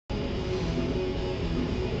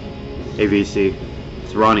AVC.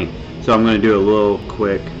 It's Ronnie. So I'm going to do a little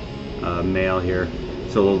quick mail here.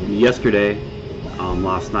 So yesterday,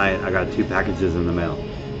 last night, I got 2 packages in the mail.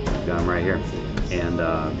 Got them right here, and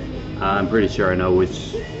I'm pretty sure I know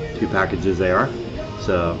which 2 packages they are.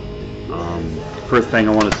 So first thing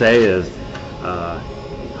I want to say is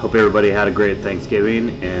hope everybody had a great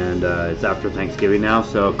Thanksgiving, and it's after Thanksgiving now,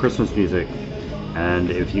 so Christmas music.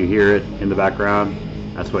 And if you hear it in the background,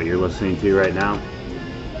 that's what you're listening to right now.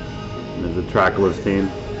 There's a track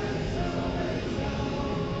listing.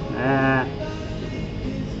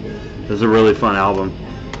 This is a really fun album.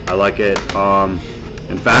 I like it.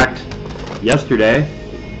 In fact, yesterday,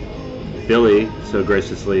 Billy so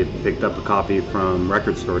graciously picked up a copy from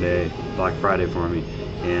Record Store Day, Black Friday, for me,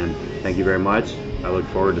 and thank you very much. I look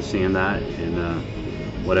forward to seeing that in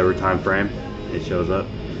whatever time frame it shows up.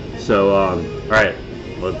 So, all right,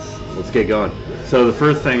 let's get going. So the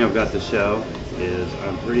first thing I've got to show is,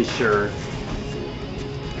 I'm pretty sure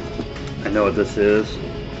I know what this is.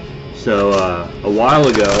 So a while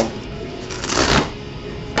ago,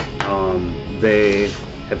 they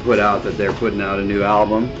had put out that they're putting out a new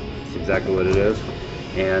album. That's exactly what it is.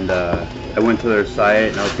 And I went to their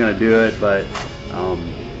site and I was going to do it, but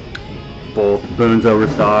both Boone's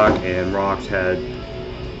Overstock and Rocks had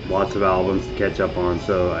lots of albums to catch up on,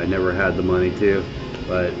 so I never had the money to.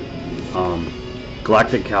 But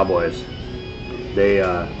Galactic Cowboys,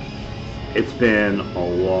 it's been a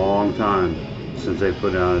long time since they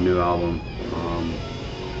put out a new album.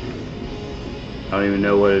 I don't even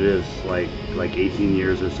know what it is, like 18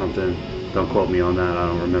 years or something. Don't quote me on that, I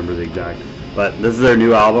don't remember the exact. But this is their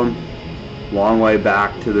new album, Long Way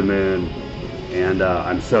Back to the Moon, and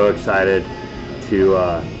I'm so excited to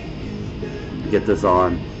get this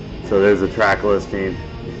on. So there's a track listing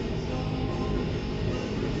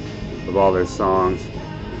of all their songs.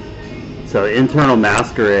 So Internal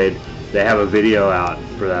Masquerade, they have a video out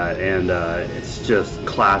for that, and it's just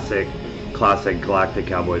classic Galactic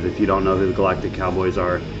Cowboys. If you don't know who the Galactic Cowboys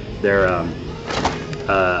are, they're a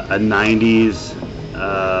 90s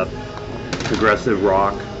progressive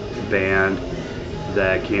rock band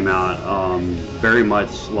that came out very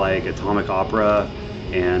much like Atomic Opera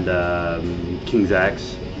and King's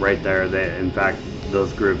X, right there. In fact,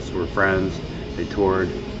 those groups were friends. They toured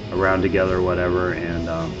around together or whatever, and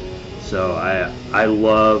so I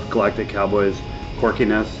love Galactic Cowboys'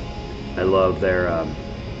 quirkiness. I love their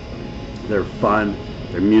fun.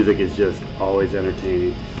 Their music is just always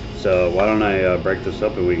entertaining. So why don't I break this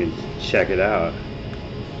up and we can check it out.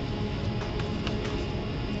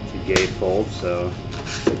 It's a gatefold, so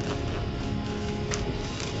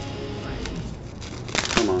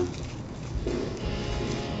come on.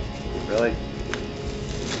 Really?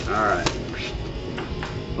 Alright.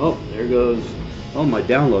 Oh, there goes. Oh, my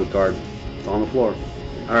download card. It's on the floor.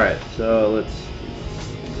 Alright, so let's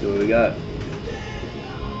see what we got.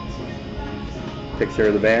 Picture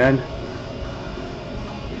of the band.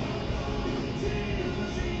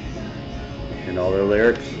 And all their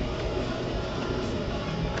lyrics.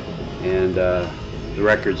 And the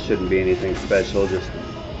records shouldn't be anything special, just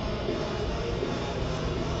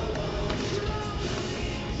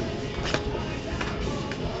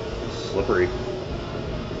slippery.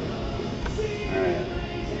 Alright.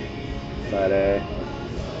 Side A.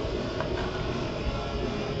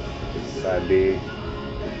 Side B.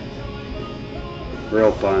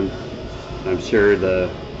 Real fun. I'm sure the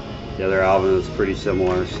other album is pretty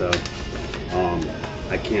similar, so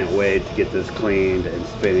I can't wait to get this cleaned and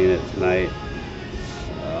spinning it tonight.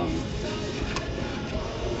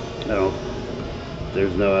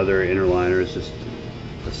 There's no other inner liners, just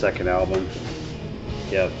the second album.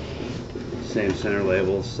 Yep, same center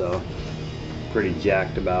labels, so pretty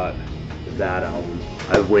jacked about that album.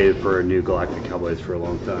 I've waited for a new Galactic Cowboys for a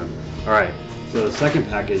long time. Alright, so the second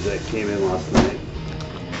package that came in last night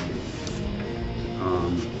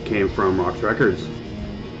came from Rocks Records,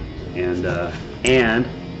 and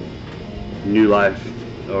New Life,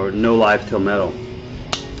 or No Life Till Metal,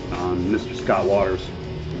 Mr. Scott Waters.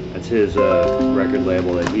 That's his record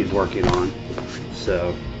label that he's working on.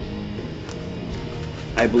 So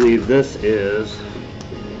I believe this is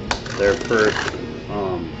their first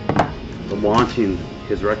launching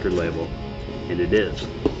his record label, and it is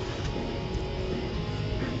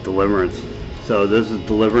Deliverance. So this is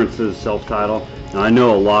Deliverance's self-title. Now I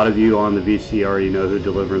know a lot of you on the VC already know who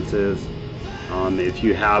Deliverance is. If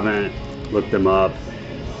you haven't, look them up.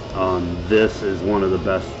 This is one of the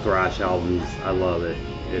best thrash albums. I love it.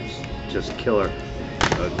 It's just killer.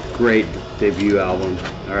 A great debut album.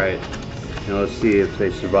 Alright, now let's see if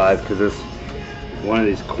they survive, because this one of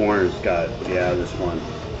these corners got, yeah, this one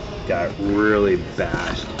got really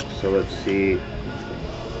bashed. So let's see.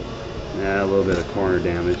 A little bit of corner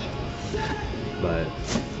damage, but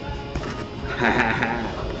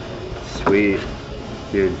sweet,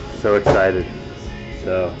 dude. So excited.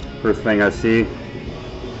 So first thing I see,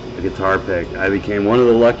 a guitar pick. I became one of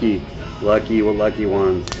the lucky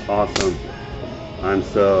ones. Awesome. I'm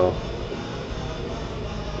so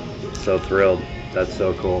thrilled. That's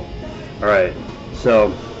so cool. All right.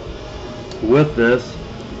 So with this,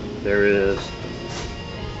 there is.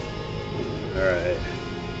 All right.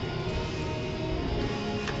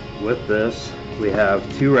 With this, we have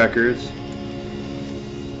 2 records.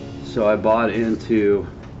 So I bought into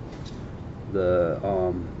the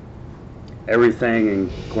everything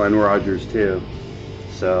in Glenn Rogers too.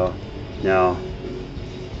 So now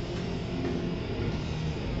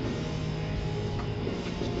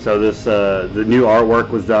this the new artwork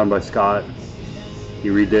was done by Scott. He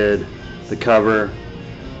redid the cover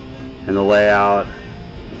and the layout.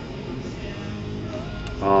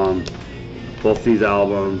 Both these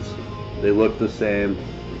albums, they look the same.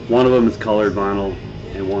 One of them is colored vinyl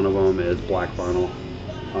and one of them is black vinyl.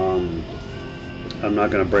 I'm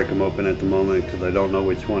not going to break them open at the moment because I don't know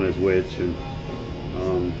which one is which, and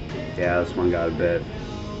yeah, this one got a bit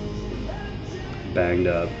banged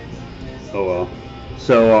up. Oh well.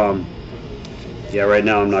 So yeah, right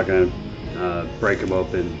now I'm not going to break them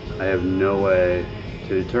open. I have no way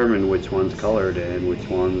to determine which one's colored and which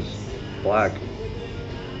one's black.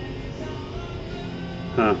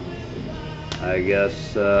 Huh. I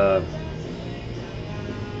guess I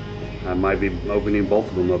might be opening both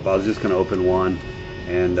of them up. I was just going to open one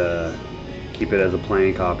and keep it as a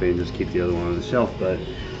playing copy and just keep the other one on the shelf. But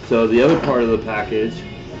so the other part of the package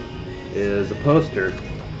is a poster.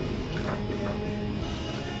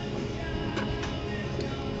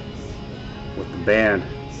 With the band.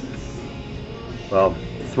 Well,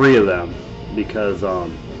 3 of them, because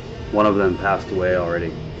one of them passed away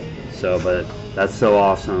already. So, but that's so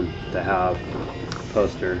awesome to have a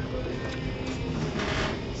poster.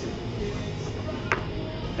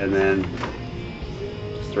 And then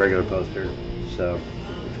just a regular poster. So,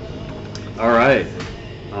 all right.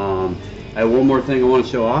 I have one more thing I want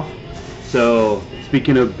to show off. So,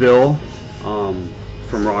 speaking of Bill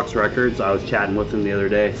from Rocks Records, I was chatting with him the other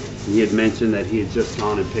day. And he had mentioned that he had just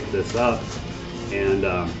gone and picked this up. And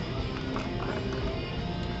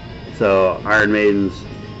so Iron Maiden's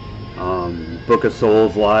Book of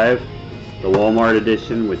Souls Live, the Walmart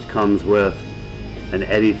edition, which comes with an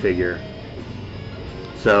Eddie figure.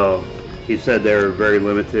 So he said they were very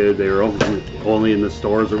limited. They were only in the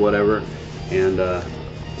stores or whatever. And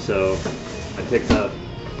so I picked up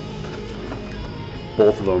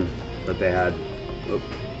both of them that they had.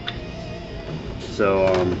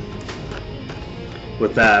 So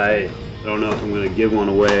with that, I don't know if I'm going to give one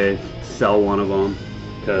away, sell one of them,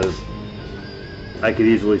 because I could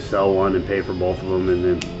easily sell one and pay for both of them,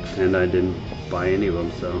 and I didn't buy any of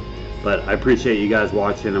them. So, but I appreciate you guys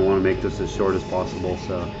watching. I want to make this as short as possible.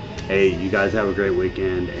 So, hey, you guys have a great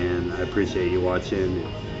weekend, and I appreciate you watching.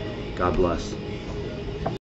 God bless.